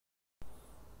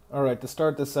Alright, to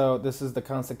start this out, this is the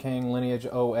Constant King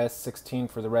LineageOS 16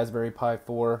 for the Raspberry Pi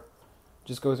 4.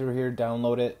 Just go through here,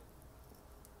 download it.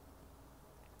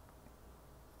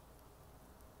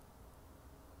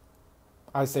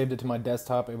 I saved it to my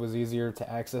desktop, it was easier to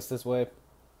access this way.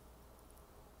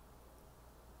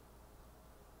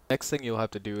 Next thing you'll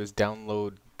have to do is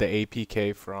download the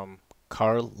APK from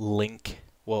Carlink.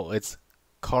 Well, it's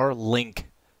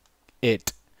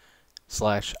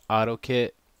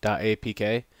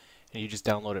Carlinkit/AutoKit.apk, and you just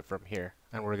download it from here.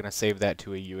 And we're going to save that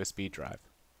to a USB drive.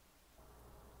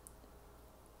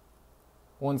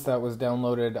 Once that was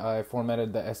downloaded, I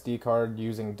formatted the SD card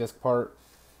using Diskpart.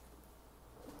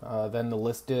 Then the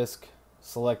list disk,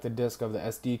 select the disk of the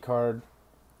SD card.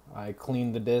 I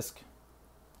cleaned the disk.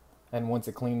 And once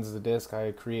it cleans the disk,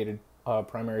 I created a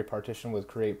primary partition with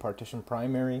create partition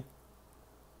primary.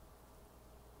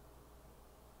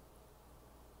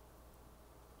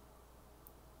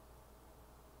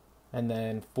 And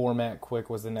then format quick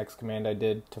was the next command I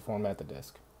did to format the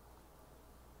disk.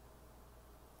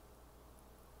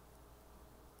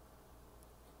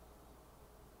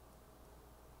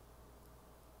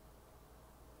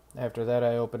 After that,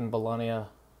 I opened Balena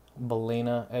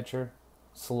Etcher,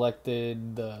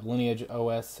 selected the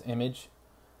LineageOS image,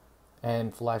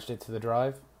 and flashed it to the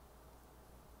drive.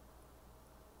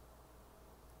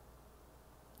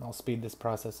 I'll speed this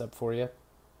process up for you.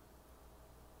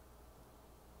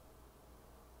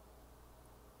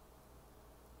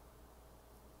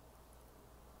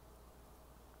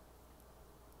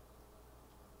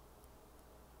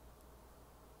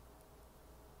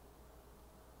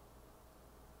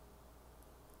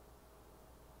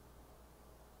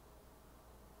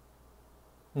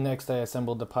 Next, I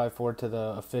assembled the Pi 4 to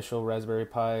the official Raspberry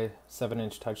Pi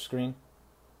 7-inch touchscreen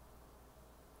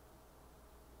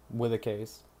with a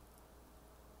case.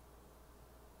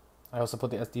 I also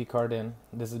put the SD card in.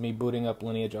 This is me booting up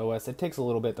LineageOS. It takes a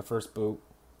little bit the first boot.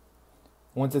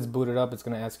 Once it's booted up, it's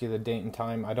going to ask you the date and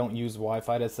time. I don't use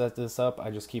Wi-Fi to set this up.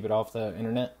 I just keep it off the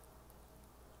internet.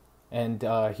 And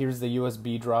here's the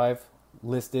USB drive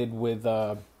listed with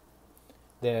the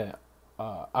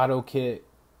AutoKit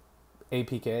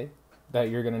Apk that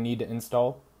you're going to need to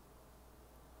install.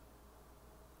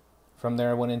 From there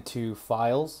I went into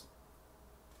Files,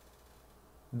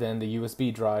 then the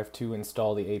USB drive to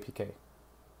install the APK.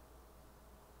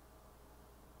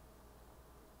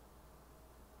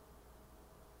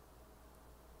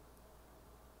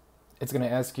 It's going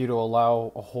to ask you to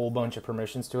allow a whole bunch of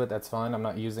permissions to it. That's fine. I'm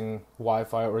not using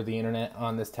Wi-Fi or the internet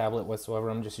on this tablet whatsoever.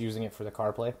 I'm just using it for the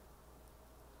CarPlay.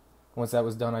 Once that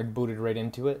was done, I booted right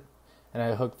into it. And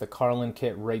I hooked the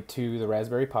Carlinkit right to the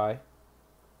Raspberry Pi.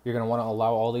 You're going to want to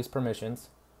allow all these permissions.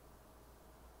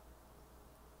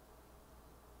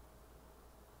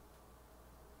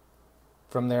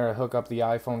 From there, I hook up the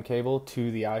iPhone cable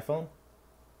to the iPhone.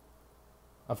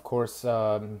 Of course,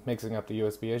 mixing up the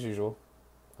USB as usual.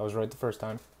 I was right the first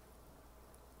time.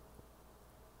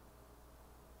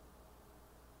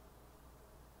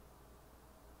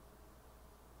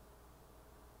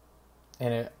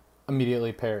 And it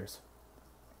immediately pairs.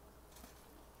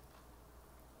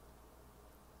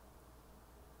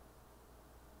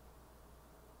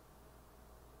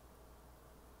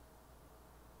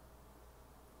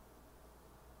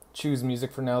 Choose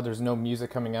music for now. There's no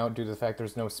music coming out due to the fact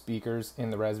there's no speakers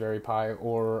in the Raspberry Pi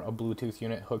or a Bluetooth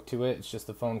unit hooked to it. It's just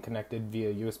the phone connected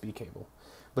via USB cable.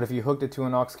 But if you hooked it to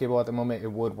an aux cable at the moment,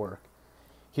 it would work.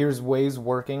 Here's Waze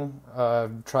working.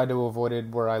 Tried to avoid it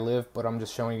where I live, but I'm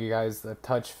just showing you guys the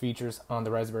touch features on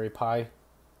the Raspberry Pi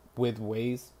with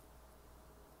Waze.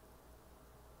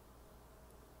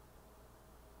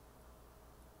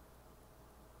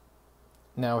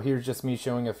 Now here's just me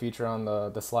showing a feature on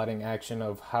the sliding action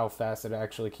of how fast it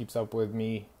actually keeps up with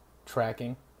me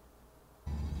tracking.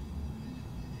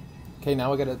 Okay,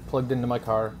 now I got it plugged into my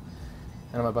car,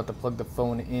 and I'm about to plug the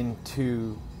phone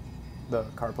into the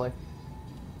CarPlay.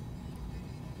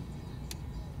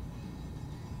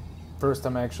 First,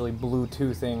 I'm actually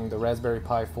Bluetoothing the Raspberry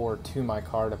Pi 4 to my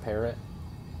car to pair it.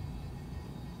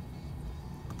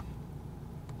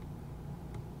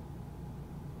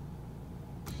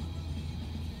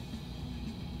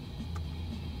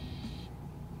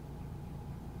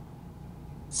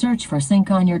 Search for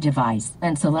sync on your device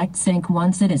and select sync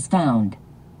once it is found.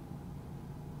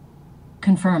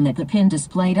 Confirm that the pin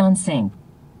displayed on sync.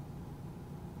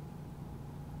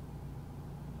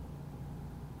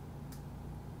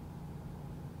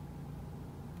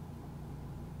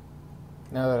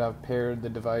 Now that I've paired the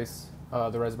device,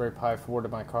 the Raspberry Pi 4 to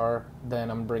my car,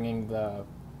 then I'm bringing the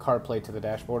CarPlay to the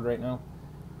dashboard right now.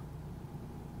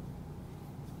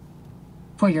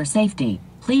 For your safety,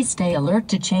 Please stay alert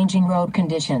to changing road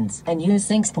conditions and use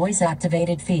Sync's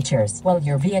voice-activated features while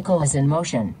your vehicle is in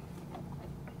motion.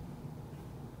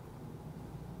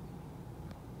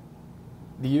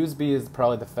 The USB is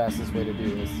probably the fastest way to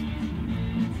do this.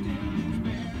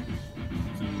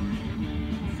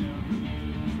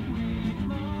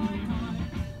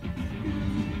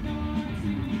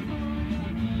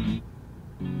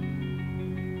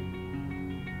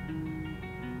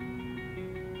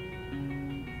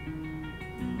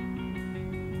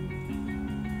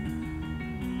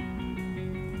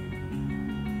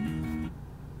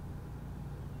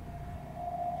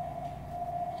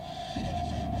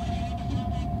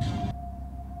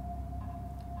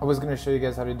 I was going to show you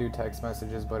guys how to do text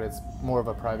messages, but it's more of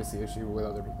a privacy issue with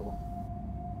other people.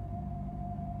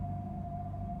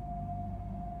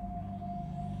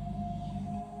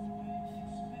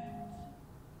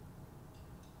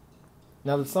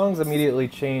 Now the songs immediately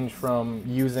change from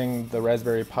using the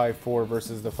Raspberry Pi 4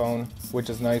 versus the phone,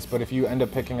 which is nice, but if you end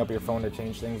up picking up your phone to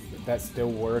change things, that still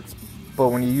works. But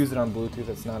when you use it on Bluetooth,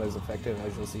 it's not as effective,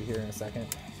 as you'll see here in a second.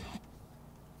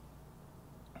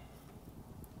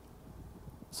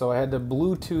 So I had to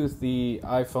Bluetooth the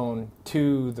iPhone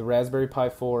to the Raspberry Pi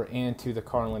 4 and to the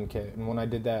Carlinkit, and when I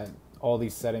did that, all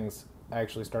these settings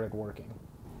actually started working.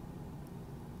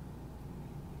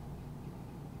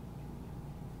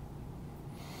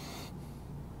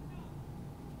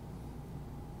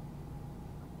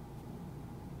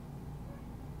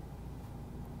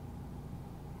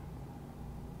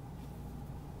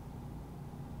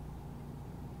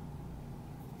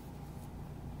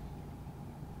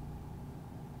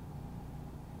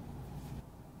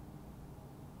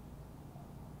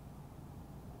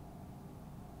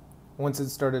 Once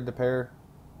it started to pair,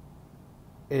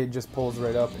 it just pulls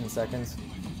right up in seconds.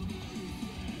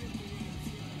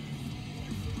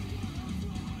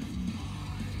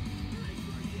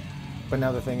 But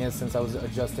now the thing is, since I was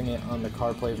adjusting it on the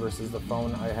CarPlay versus the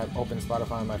phone, I have open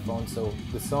Spotify on my phone, so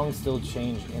the songs still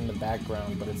change in the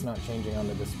background, but it's not changing on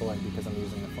the display because I'm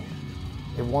using the phone.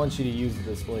 It wants you to use the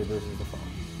display versus the phone.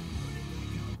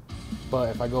 But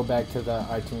if I go back to the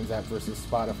iTunes app versus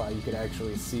Spotify, you could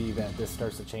actually see that this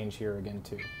starts to change here again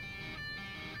too.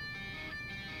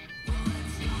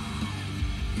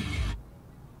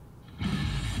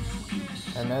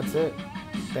 And that's it.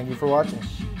 Thank you for watching.